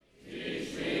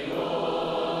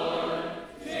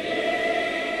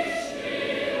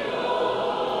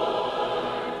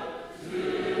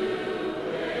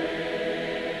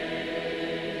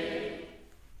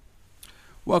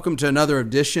Welcome to another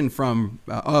edition from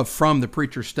the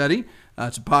Preacher Study.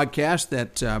 It's a podcast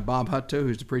that Bob Hutto,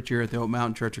 who's the preacher here at the Oak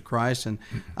Mountain Church of Christ, and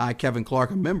I, Kevin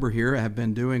Clark, a member here, have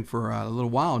been doing for a little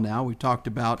while now. We've talked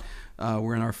about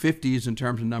we're in our 50s in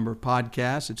terms of number of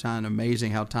podcasts. It's kind of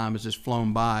amazing how time has just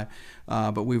flown by,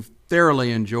 but we've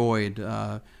thoroughly enjoyed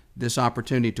this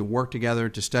opportunity to work together,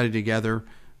 to study together,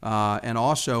 and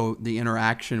also the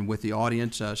interaction with the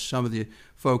audience. Some of the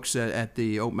folks at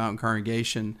the Oak Mountain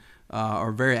congregation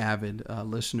are very avid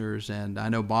listeners, and I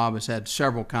know Bob has had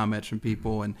several comments from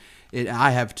people, and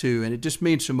I have too, and it just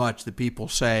means so much that people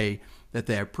say that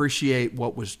they appreciate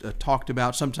what was talked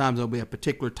about. Sometimes there'll be a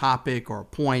particular topic or a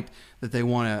point that they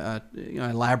want to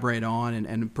elaborate on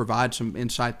and provide some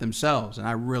insight themselves, and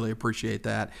I really appreciate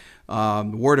that.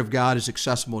 The Word of God is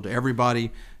accessible to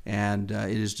everybody, and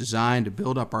it is designed to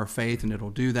build up our faith, and it'll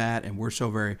do that, and we're so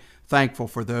very thankful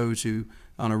for those who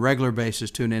on a regular basis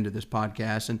tune into this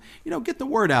podcast and, get the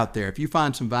word out there. If you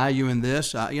find some value in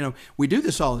this, we do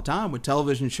this all the time with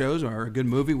television shows or a good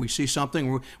movie. We see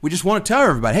something, we just want to tell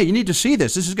everybody, hey, you need to see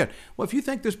this. This is good. Well, if you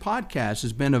think this podcast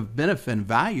has been of benefit and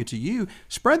value to you,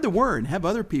 spread the word and have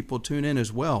other people tune in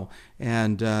as well,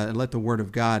 and let the word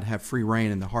of God have free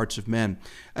reign in the hearts of men.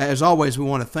 As always, we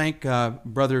want to thank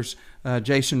brothers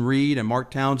Jason Reed and Mark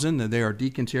Townsend. They are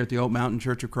deacons here at the Oak Mountain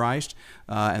Church of Christ,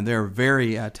 and they're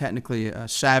very technically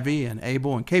savvy and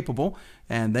able and capable,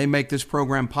 and they make this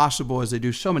program possible as they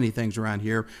do so many things around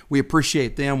here. We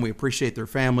appreciate them. We appreciate their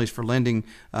families for lending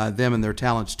them and their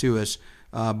talents to us.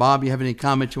 Bob, you have any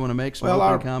comments you want to make? Some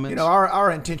opening comments? Our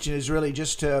intention is really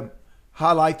just to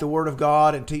highlight the Word of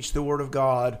God and teach the Word of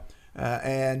God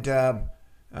and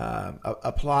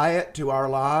apply it to our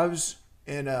lives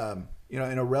in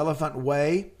a relevant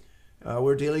way.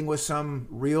 We're dealing with some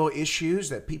real issues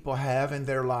that people have in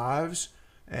their lives,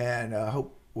 and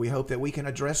we hope that we can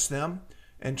address them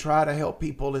and try to help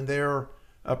people in their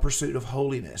pursuit of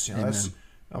holiness. That's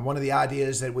one of the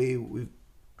ideas that we're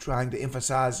trying to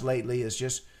emphasize lately is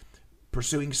just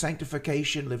pursuing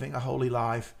sanctification, living a holy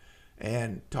life,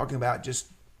 and talking about just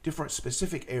different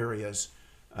specific areas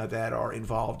that are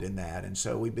involved in that. And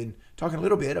so we've been talking a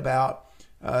little bit about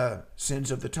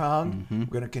sins of the tongue. Mm-hmm. We're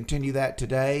going to continue that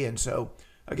today. And so,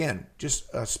 again, just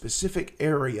a specific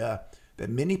area that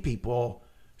many people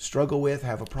struggle with,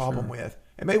 have a problem with.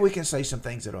 And maybe we can say some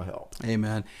things that'll help.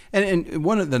 Amen. And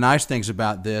one of the nice things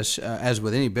about this, as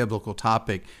with any biblical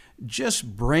topic,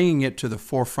 just bringing it to the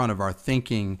forefront of our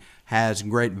thinking has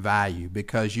great value,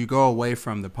 because you go away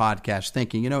from the podcast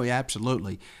thinking,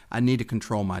 absolutely, I need to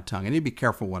control my tongue. I need to be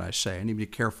careful what I say. I need to be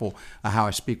careful how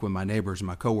I speak with my neighbors and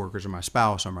my coworkers or my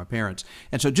spouse or my parents.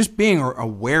 And so just being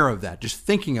aware of that, just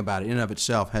thinking about it in and of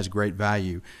itself has great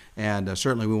value. And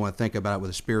certainly we want to think about it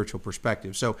with a spiritual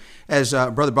perspective. So as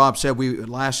Brother Bob said, we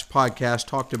last podcast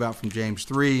talked about from James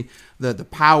 3, the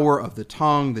power of the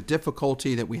tongue, the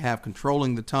difficulty that we have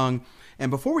controlling the tongue. And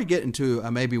before we get into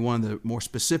maybe one of the more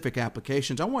specific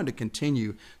applications, I wanted to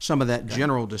continue some of that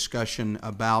general discussion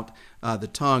about the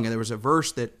tongue. And there was a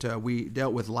verse that we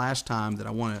dealt with last time that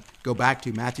I want to go back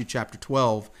to, Matthew chapter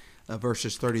 12,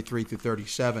 verses 33 through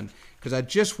 37, because I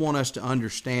just want us to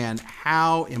understand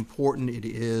how important it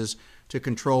is to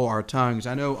control our tongues.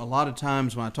 I know a lot of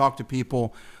times when I talk to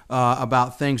people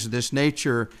about things of this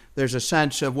nature, there's a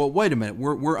sense of, well, wait a minute,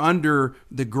 we're under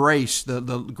the grace, the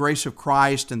grace of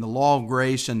Christ and the law of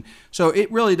grace, and so it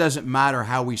really doesn't matter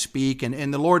how we speak,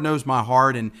 and the Lord knows my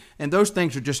heart, and those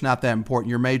things are just not that important.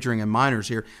 You're majoring in minors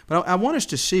here, but I want us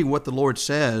to see what the Lord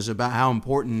says about how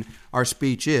important our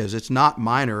speech is. It's not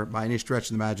minor by any stretch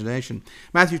of the imagination.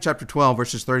 Matthew chapter 12,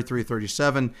 verses 33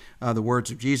 37, the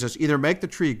words of Jesus, either make the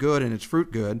tree good and its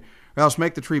fruit good, or else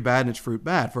make the tree bad and its fruit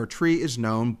bad, for a tree is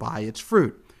known by its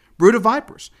fruit. Brood of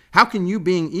vipers, how can you,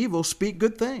 being evil, speak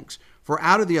good things? For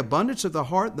out of the abundance of the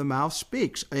heart the mouth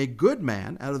speaks. A good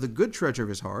man, out of the good treasure of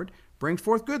his heart, brings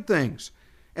forth good things.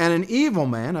 And an evil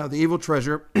man, out of the evil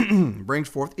treasure, brings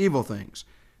forth evil things.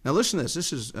 Now listen to this.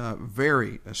 This is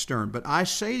very stern. But I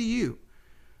say to you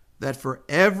that for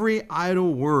every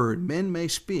idle word men may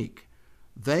speak,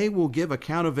 they will give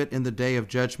account of it in the day of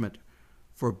judgment.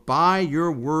 For by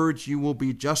your words you will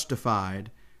be justified,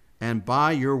 and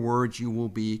by your words you will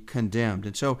be condemned.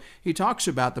 And so he talks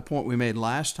about the point we made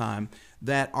last time,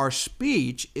 that our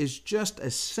speech is just a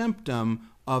symptom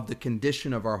of the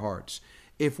condition of our hearts.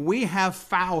 If we have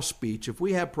foul speech, if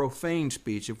we have profane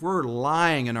speech, if we're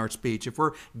lying in our speech, if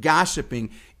we're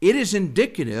gossiping, it is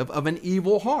indicative of an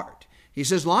evil heart. He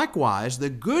says, likewise, the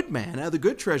good man, the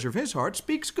good treasure of his heart,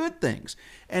 speaks good things.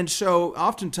 And so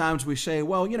oftentimes we say,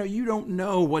 well, you don't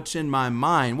know what's in my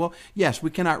mind. Well, yes, we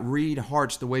cannot read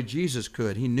hearts the way Jesus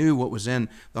could. He knew what was in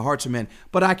the hearts of men.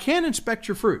 But I can inspect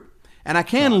your fruit, and I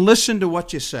can listen to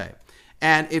what you say.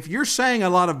 And if you're saying a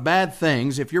lot of bad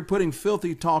things, if you're putting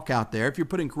filthy talk out there, if you're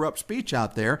putting corrupt speech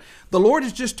out there, the Lord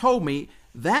has just told me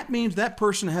that means that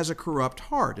person has a corrupt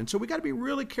heart. And so we got to be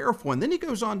really careful. And then he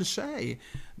goes on to say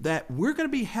that we're going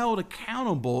to be held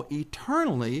accountable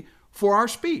eternally for our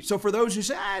speech. So for those who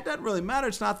say, it doesn't really matter,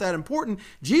 it's not that important,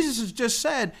 Jesus has just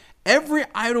said, every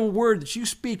idle word that you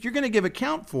speak, you're going to give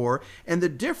account for. And the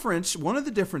difference, one of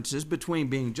the differences between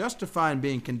being justified and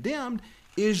being condemned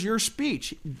is your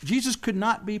speech. Jesus could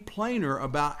not be plainer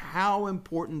about how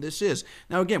important this is.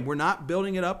 Now, again, we're not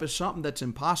building it up as something that's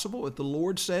impossible. If the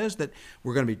Lord says that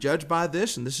we're going to be judged by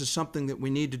this and this is something that we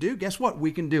need to do, guess what?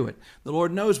 We can do it. The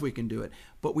Lord knows we can do it.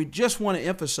 But we just want to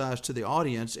emphasize to the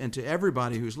audience and to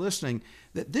everybody who's listening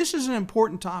that this is an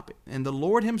important topic. And the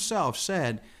Lord himself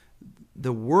said,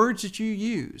 the words that you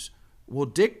use will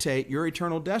dictate your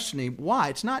eternal destiny. Why?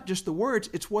 It's not just the words,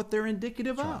 it's what they're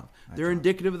indicative of. They're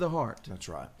indicative of the heart. That's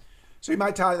right. So you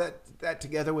might tie that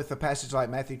together with a passage like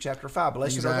Matthew chapter 5.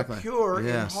 Blessed are the pure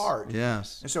in heart.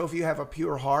 Yes. And so if you have a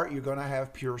pure heart, you're going to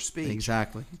have pure speech.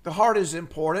 Exactly. The heart is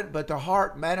important, but the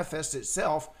heart manifests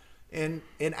itself in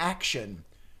action,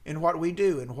 in what we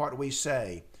do, in what we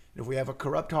say. If we have a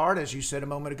corrupt heart, as you said a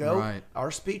moment ago,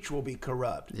 our speech will be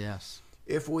corrupt. Yes.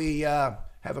 If we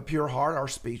have a pure heart, our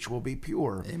speech will be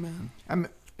pure. Amen.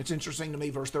 It's interesting to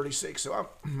me, verse 36. So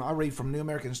I read from New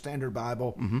American Standard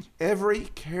Bible. Every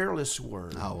careless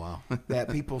word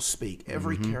that people speak,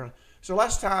 every careless. So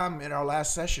last time in our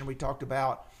last session, we talked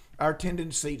about our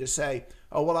tendency to say,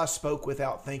 oh, well, I spoke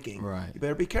without thinking. Right. You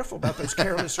better be careful about those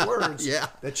careless words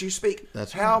that you speak.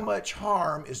 That's how much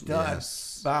harm is done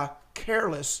by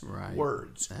careless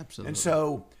words. Absolutely. And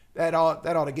so that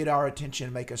ought to get our attention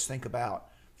and make us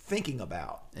thinking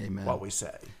about what we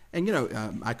say. And,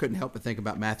 I couldn't help but think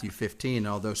about Matthew 15,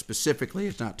 although specifically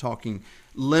it's not talking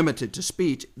limited to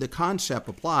speech. The concept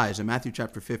applies. In Matthew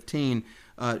chapter 15,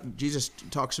 Jesus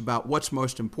talks about what's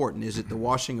most important. Is it the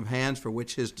washing of hands, for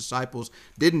which his disciples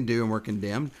didn't do and were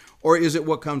condemned? Or is it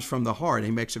what comes from the heart? And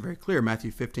he makes it very clear,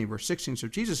 Matthew 15, verse 16. So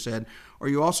Jesus said, are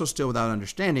you also still without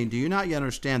understanding? Do you not yet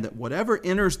understand that whatever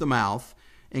enters the mouth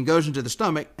and goes into the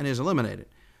stomach and is eliminated?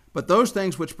 But those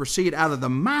things which proceed out of the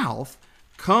mouth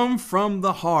come from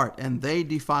the heart, and they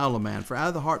defile a man. For out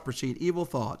of the heart proceed evil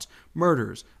thoughts,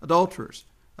 murders,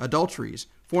 adulteries,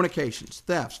 fornications,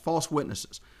 thefts, false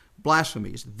witnesses,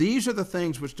 blasphemies. These are the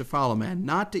things which defile a man,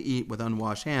 not to eat with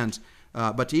unwashed hands,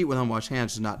 but to eat with unwashed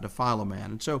hands does not defile a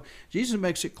man. And so Jesus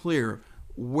makes it clear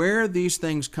where these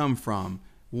things come from.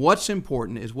 What's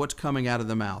important is what's coming out of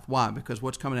the mouth. Why? Because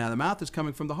what's coming out of the mouth is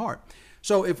coming from the heart.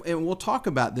 So and we'll talk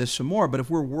about this some more, but if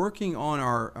we're working on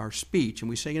our speech and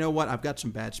we say, you know what, I've got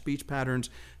some bad speech patterns,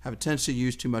 have a tendency to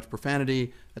use too much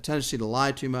profanity, a tendency to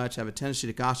lie too much, have a tendency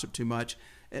to gossip too much,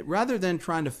 rather than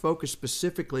trying to focus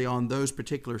specifically on those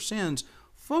particular sins,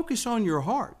 focus on your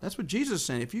heart. That's what Jesus is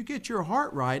saying. If you get your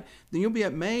heart right, then you'll be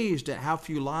amazed at how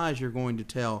few lies you're going to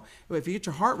tell. If you get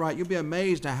your heart right, you'll be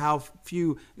amazed at how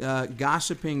few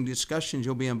gossiping discussions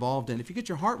you'll be involved in. If you get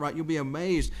your heart right, you'll be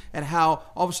amazed at how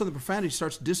all of a sudden the profanity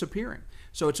starts disappearing.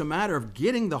 So it's a matter of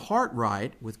getting the heart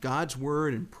right with God's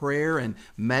word and prayer and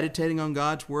meditating on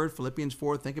God's word. Philippians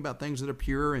 4, think about things that are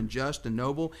pure and just and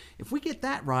noble. If we get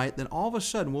that right, then all of a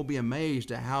sudden we'll be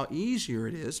amazed at how easier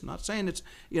it is. I'm not saying it's,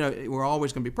 we're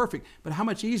always going to be perfect, but how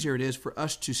much easier it is for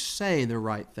us to say the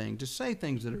right thing, to say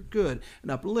things that are good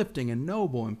and uplifting and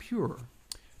noble and pure.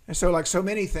 And so like so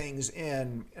many things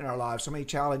in our lives, so many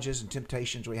challenges and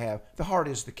temptations we have, the heart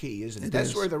is the key, isn't it?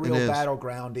 That's where the real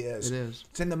battleground is. It is.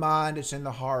 It's in the mind, it's in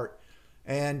the heart.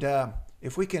 And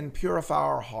if we can purify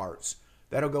our hearts,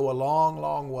 that'll go a long,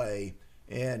 long way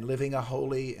in living a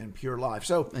holy and pure life.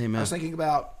 So Amen. I was thinking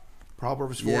about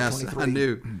Proverbs 4:23. Yes, I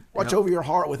knew. Watch over your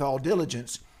heart with all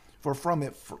diligence, for from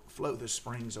it flow the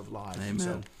springs of life. Amen. And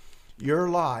so your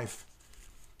life,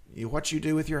 what you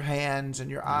do with your hands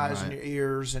and your eyes and your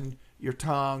ears and your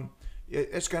tongue,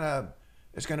 it's going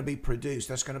to be produced.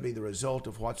 That's going to be the result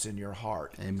of what's in your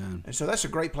heart. Amen. And so that's a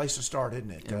great place to start, isn't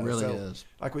it? It really is.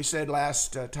 Like we said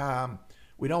last time,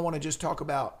 we don't want to just talk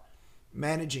about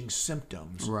managing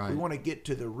symptoms. Right. We want to get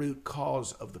to the root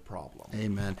cause of the problem.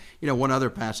 Amen. One other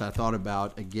passage I thought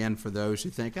about, again, for those who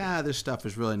think, this stuff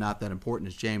is really not that important,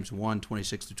 is James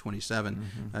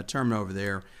 1:26-27, term over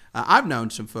there. I've known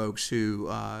some folks who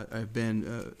have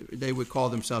been, they would call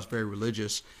themselves very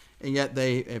religious, and yet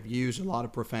they have used a lot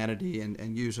of profanity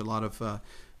and used a lot of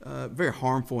very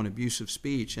harmful and abusive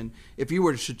speech. And if you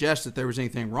were to suggest that there was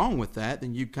anything wrong with that,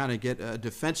 then you kind of get a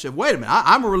defensive, wait a minute,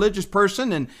 I'm a religious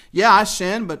person, and yeah, I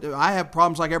sin, but I have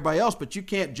problems like everybody else, but you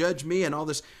can't judge me and all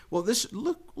this. Well, listen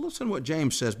to what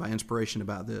James says by inspiration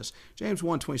about this. James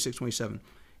 1:26-27.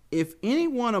 If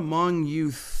anyone among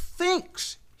you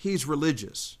thinks he's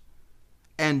religious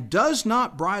and does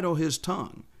not bridle his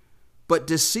tongue, but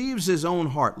deceives his own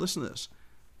heart, listen to this,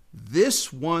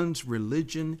 this one's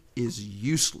religion is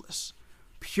useless.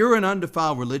 Pure and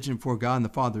undefiled religion before God and the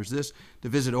Father is this, to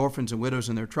visit orphans and widows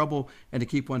in their trouble and to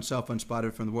keep oneself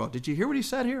unspotted from the world. Did you hear what he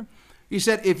said here? He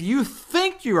said, if you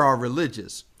think you are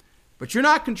religious, but you're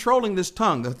not controlling this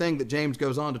tongue, the thing that James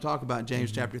goes on to talk about in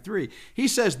James chapter 3. He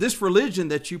says this religion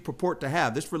that you purport to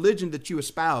have, this religion that you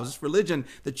espouse, this religion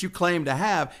that you claim to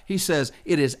have, he says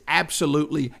it is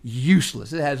absolutely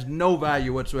useless. It has no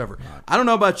value whatsoever. Right. I don't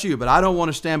know about you, but I don't want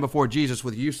to stand before Jesus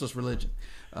with useless religion.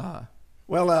 I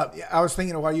was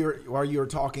thinking while you were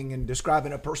talking and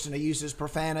describing a person who uses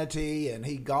profanity and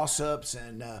he gossips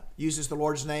and uses the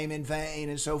Lord's name in vain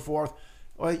and so forth.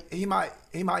 Well, he might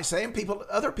say, and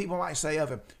other people might say of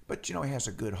him, but he has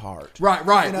a good heart.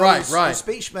 Right. His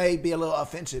speech may be a little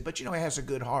offensive, but he has a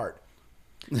good heart.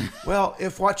 Well,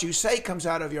 if what you say comes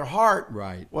out of your heart,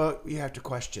 right, well, you have to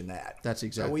question that. That's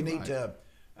exactly so we need to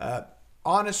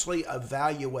honestly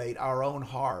evaluate our own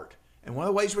heart, and one of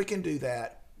the ways we can do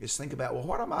that is think about, well,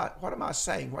 what am I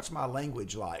saying? What's my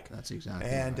language like? That's exactly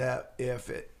and right.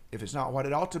 If it's not what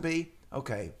it ought to be,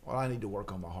 okay, well, I need to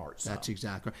work on my heart. So. That's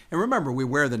exactly. And remember, we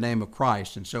wear the name of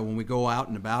Christ. And so when we go out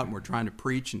and about and we're trying to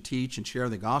preach and teach and share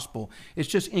the gospel, it's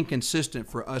just inconsistent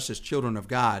for us as children of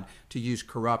God to use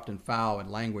corrupt and foul and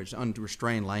language,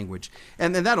 unrestrained language.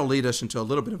 And then that'll lead us into a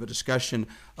little bit of a discussion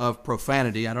of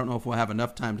profanity. I don't know if we'll have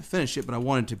enough time to finish it, but I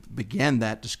wanted to begin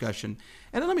that discussion.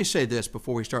 And let me say this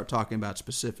before we start talking about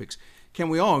specifics. Can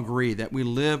we all agree that we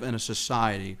live in a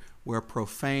society where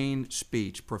profane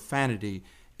speech, profanity,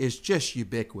 is just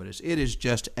ubiquitous? It is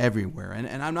just everywhere.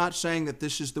 And I'm not saying that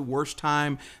this is the worst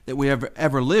time that we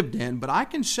ever lived in, but I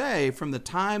can say from the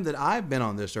time that I've been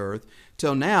on this earth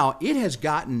till now, it has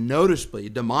gotten noticeably,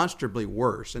 demonstrably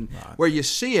worse. And right. Where you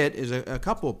see it is a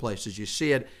couple of places. You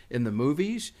see it in the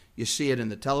movies. You see it in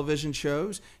the television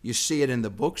shows. You see it in the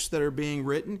books that are being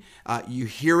written. You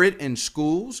hear it in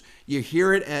schools. You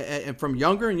hear it from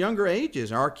younger and younger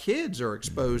ages. Our kids are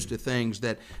exposed to things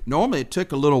that normally it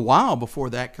took a little while before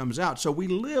that comes out. So we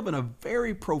live in a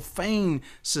very profane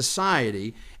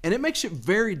society, and it makes it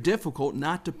very difficult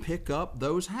not to pick up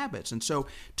those habits. And so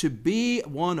to be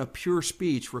one of pure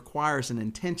speech requires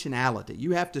an intentionality.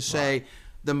 You have to say, right.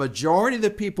 The majority of the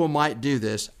people might do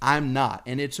this. I'm not.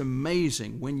 And it's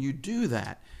amazing when you do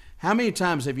that. How many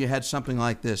times have you had something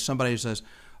like this? Somebody says,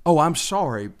 oh, I'm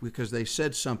sorry because they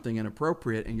said something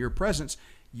inappropriate in your presence.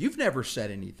 You've never said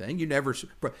anything.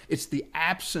 It's the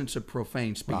absence of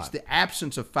profane speech, right. The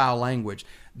absence of foul language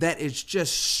that is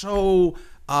just so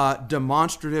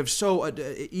demonstrative, so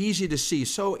easy to see,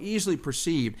 so easily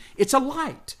perceived. It's a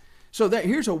light. So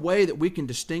here's a way that we can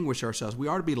distinguish ourselves. We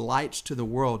are to be lights to the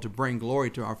world to bring glory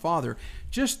to our Father.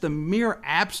 Just the mere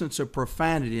absence of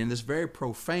profanity in this very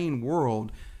profane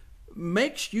world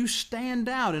makes you stand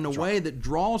out in a way that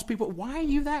draws people. Why are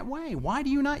you that way? Why do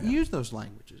you not use those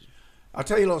languages? I'll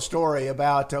tell you a little story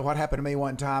about what happened to me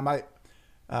one time.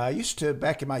 I used to,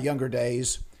 back in my younger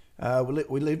days,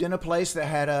 we lived in a place that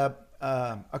had a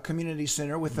community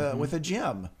center with a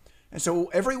gym. And so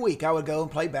every week I would go and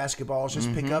play basketball,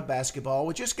 just pick up basketball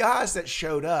with just guys that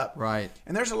showed up. Right.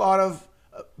 And there's a lot of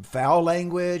foul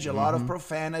language, a lot of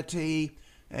profanity,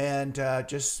 and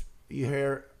just you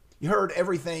heard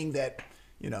everything that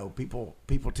people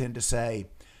tend to say.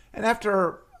 And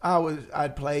after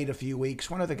I'd played a few weeks,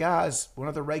 one of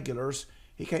the regulars,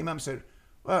 he came up and said,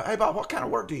 well, hey Bob, what kind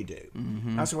of work do you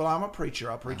do? I said, well, I'm a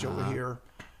preacher. I preach over here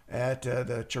at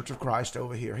the Church of Christ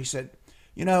over here. He said,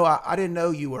 I didn't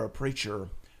know you were a preacher.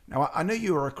 Now, I knew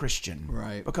you were a Christian,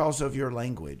 right, because of your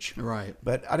language, right,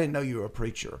 but I didn't know you were a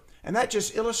preacher. And that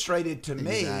just illustrated to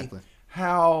me exactly.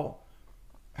 how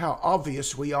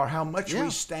obvious we are, how much we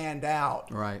stand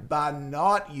out right. by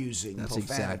not using That's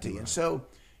profanity. Exactly right. And so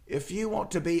if you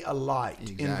want to be a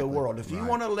light in the world, if you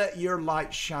want to let your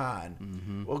light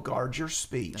shine, well, guard your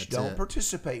speech. Don't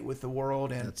participate with the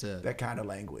world in that kind of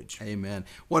language. Amen.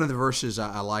 One of the verses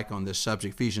I like on this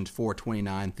subject, Ephesians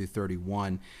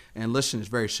 4:29-31, and listen, it's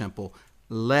very simple.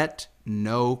 Let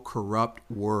no corrupt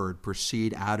word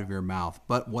proceed out of your mouth,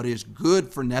 but what is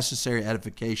good for necessary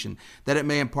edification, that it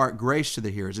may impart grace to the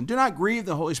hearers. And do not grieve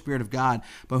the Holy Spirit of God,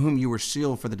 by whom you were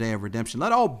sealed for the day of redemption.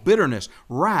 Let all bitterness,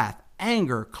 wrath,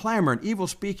 anger, clamor, and evil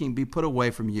speaking be put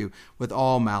away from you with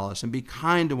all malice, and be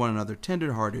kind to one another,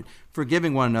 tenderhearted,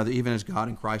 forgiving one another, even as God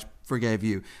in Christ forgave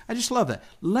you. I just love that.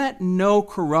 Let no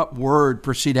corrupt word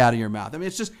proceed out of your mouth. I mean,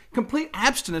 it's just complete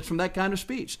abstinence from that kind of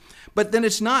speech. But then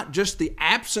it's not just the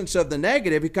absence of the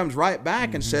negative. He comes right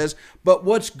back and says, but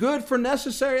what's good for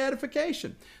necessary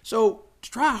edification. So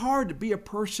try hard to be a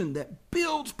person that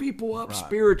builds people up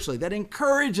spiritually, that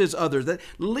encourages others, that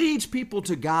leads people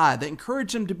to God, that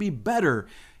encourages them to be better.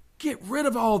 Get rid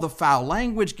of all the foul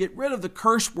language. Get rid of the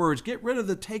curse words. Get rid of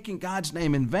the taking God's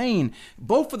name in vain.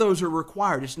 Both of those are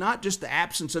required. It's not just the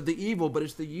absence of the evil, but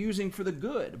it's the using for the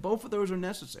good. Both of those are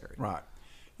necessary. Right.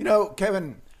 You know,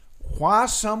 Kevin, why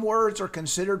some words are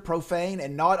considered profane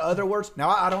and not other words? Now,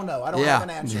 I don't know. I don't have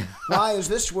an answer. Why is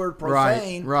this word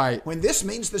profane when this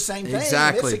means the same thing?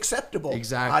 It's acceptable.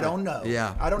 Exactly. I don't know.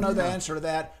 Yeah. I don't know the answer to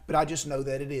that, but I just know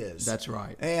that it is. That's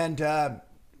right. And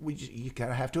you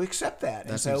kind of have to accept that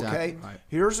and say, okay,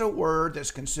 here's a word that's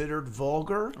considered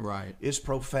vulgar, is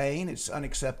profane, it's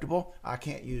unacceptable. I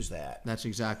can't use that. That's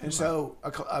exactly and so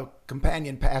a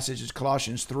companion passage is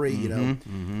Colossians 3, you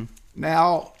know.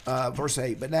 Now, verse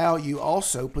 8, but now you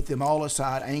also put them all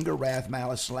aside, anger, wrath,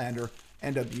 malice, slander,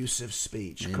 and abusive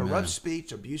speech. Amen. Corrupt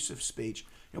speech, abusive speech.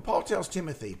 You know, Paul tells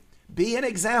Timothy, be an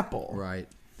example. Right.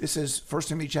 This is 1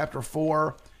 Timothy chapter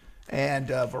 4 and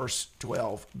verse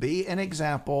 12. Be an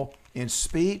example in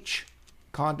speech,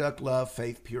 conduct, love,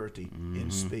 faith, purity.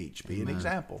 In speech. Be an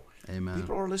example. Amen.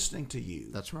 People are listening to you.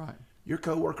 That's right. Your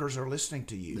coworkers are listening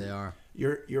to you. They are.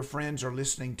 Your friends are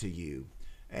listening to you.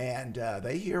 And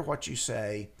they hear what you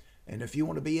say. And if you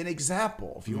want to be an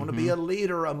example, if you want to be a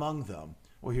leader among them,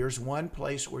 well, here's one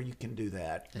place where you can do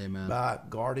that. Amen. By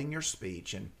guarding your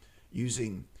speech and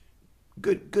using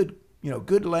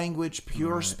good language,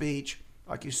 pure speech,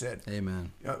 like you said.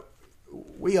 Amen.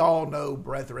 We all know,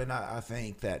 brethren, I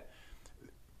think that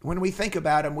when we think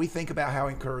about them, we think about how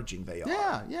encouraging they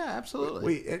are. Yeah,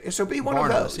 absolutely. So be one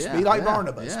Barnabas, of those. Be like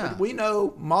Barnabas. Yeah. But we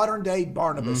know modern day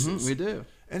Barnabases. We do.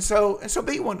 And so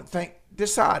be one.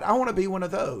 Decide. I want to be one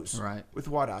of those. Right. With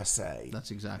what I say.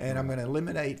 That's exactly. And I'm going to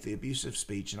eliminate the abusive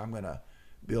speech, and I'm going to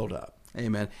build up.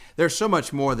 Amen. There's so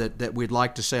much more that we'd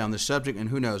like to say on this subject, and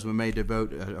who knows, we may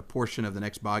devote a portion of the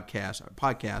next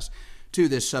podcast to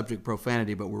this subject,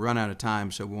 profanity, but we're running out of time,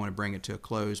 so we want to bring it to a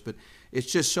close. But it's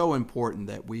just so important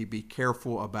that we be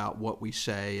careful about what we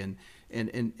say, and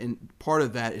part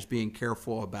of that is being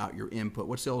careful about your input.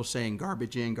 What's the old saying?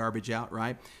 Garbage in, garbage out,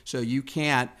 right? So you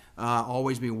can't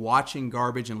always be watching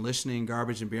garbage and listening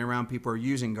garbage and being around people who are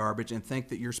using garbage and think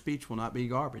that your speech will not be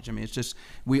garbage. I mean, it's just,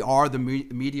 we are the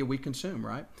media we consume,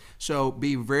 right? So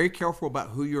be very careful about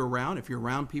who you're around. If you're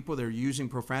around people that are using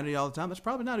profanity all the time, that's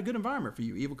probably not a good environment for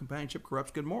you. Evil companionship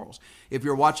corrupts good morals. If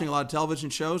you're watching a lot of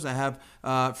television shows that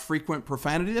have frequent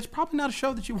profanity, that's probably not a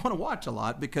show that you want to watch a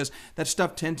lot, because that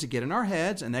stuff tends to get in our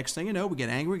heads, and next thing you know, we get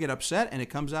angry, get upset, and it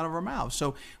comes out of our mouths.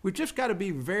 So we've just got to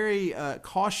be very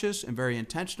cautious and very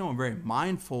intentional and very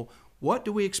mindful. What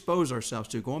do we expose ourselves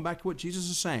to? Going back to what Jesus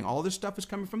is saying, all this stuff is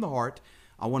coming from the heart.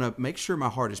 I want to make sure my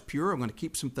heart is pure. I'm going to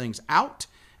keep some things out.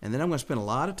 And then I'm going to spend a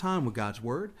lot of time with God's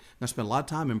Word. I'm going to spend a lot of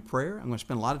time in prayer. I'm going to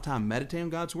spend a lot of time meditating on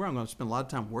God's Word. I'm going to spend a lot of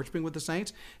time worshiping with the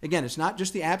saints. Again, it's not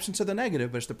just the absence of the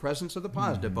negative, but it's the presence of the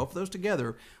positive. Both of those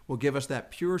together will give us that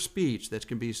pure speech that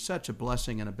can be such a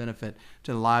blessing and a benefit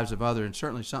to the lives of others, and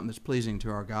certainly something that's pleasing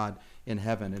to our God in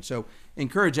heaven. And so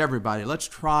encourage everybody, let's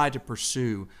try to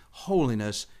pursue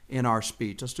holiness in our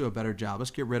speech. Let's do a better job.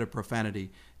 Let's get rid of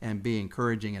profanity and be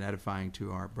encouraging and edifying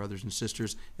to our brothers and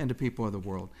sisters and to people of the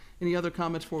world. Any other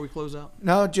comments before we close out?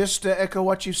 No, just to echo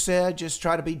what you said. Just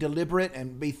try to be deliberate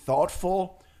and be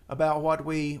thoughtful about what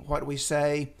we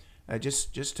say.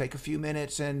 Just take a few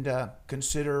minutes and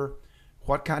consider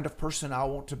what kind of person I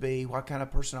want to be, what kind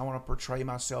of person I want to portray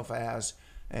myself as,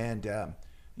 and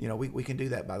we can do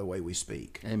that by the way we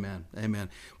speak. Amen. Amen.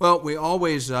 Well, we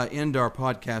always end our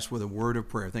podcast with a word of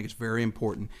prayer. I think it's very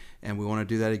important, and we want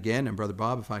to do that again. And Brother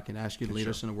Bob, if I can ask you to lead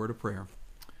us in a word of prayer.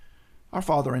 Our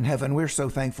Father in heaven, we're so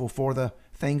thankful for the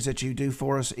things that you do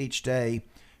for us each day.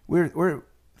 We're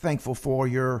thankful for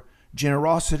your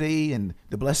generosity and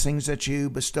the blessings that you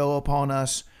bestow upon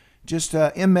us, just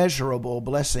immeasurable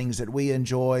blessings that we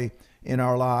enjoy in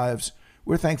our lives.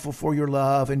 We're thankful for your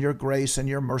love and your grace and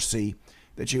your mercy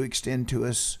that you extend to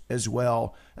us as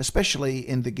well, especially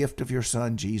in the gift of your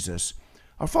Son, Jesus.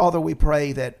 Our Father, we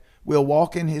pray that we'll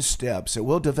walk in his steps, that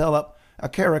we'll develop a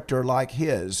character like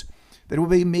his, that we'll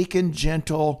be meek and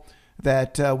gentle,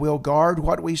 that we'll guard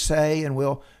what we say, and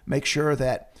we'll make sure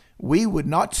that we would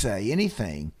not say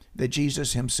anything that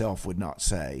Jesus himself would not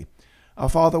say.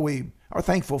 Father, we are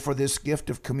thankful for this gift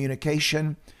of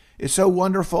communication. is so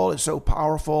wonderful. It's so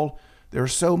powerful.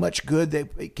 There's so much good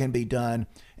that can be done.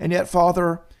 And yet,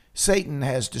 Father, Satan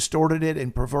has distorted it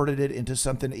and perverted it into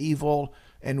something evil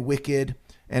and wicked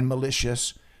and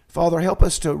malicious. Father, help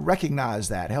us to recognize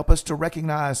that. Help us to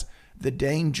recognize the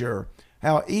danger,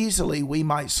 how easily we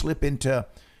might slip into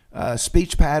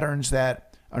speech patterns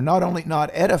that are not only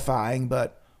not edifying,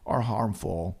 but are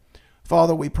harmful.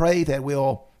 Father, we pray that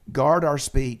we'll guard our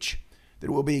speech,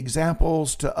 that we'll be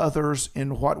examples to others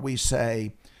in what we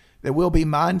say, that we'll be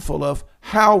mindful of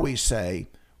how we say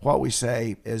what we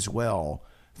say as well.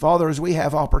 Father, as we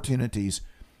have opportunities,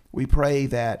 we pray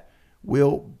that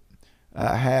we'll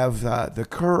have the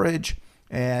courage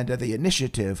and the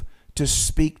initiative to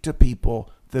speak to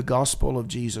people the gospel of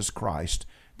Jesus Christ,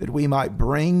 that we might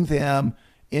bring them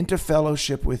into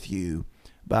fellowship with you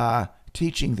by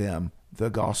teaching them the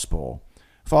gospel.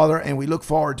 Father, and we look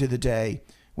forward to the day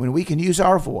when we can use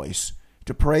our voice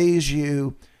to praise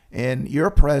you in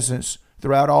your presence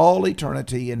throughout all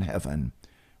eternity in heaven.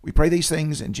 We pray these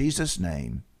things in Jesus'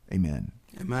 name. Amen.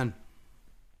 Amen.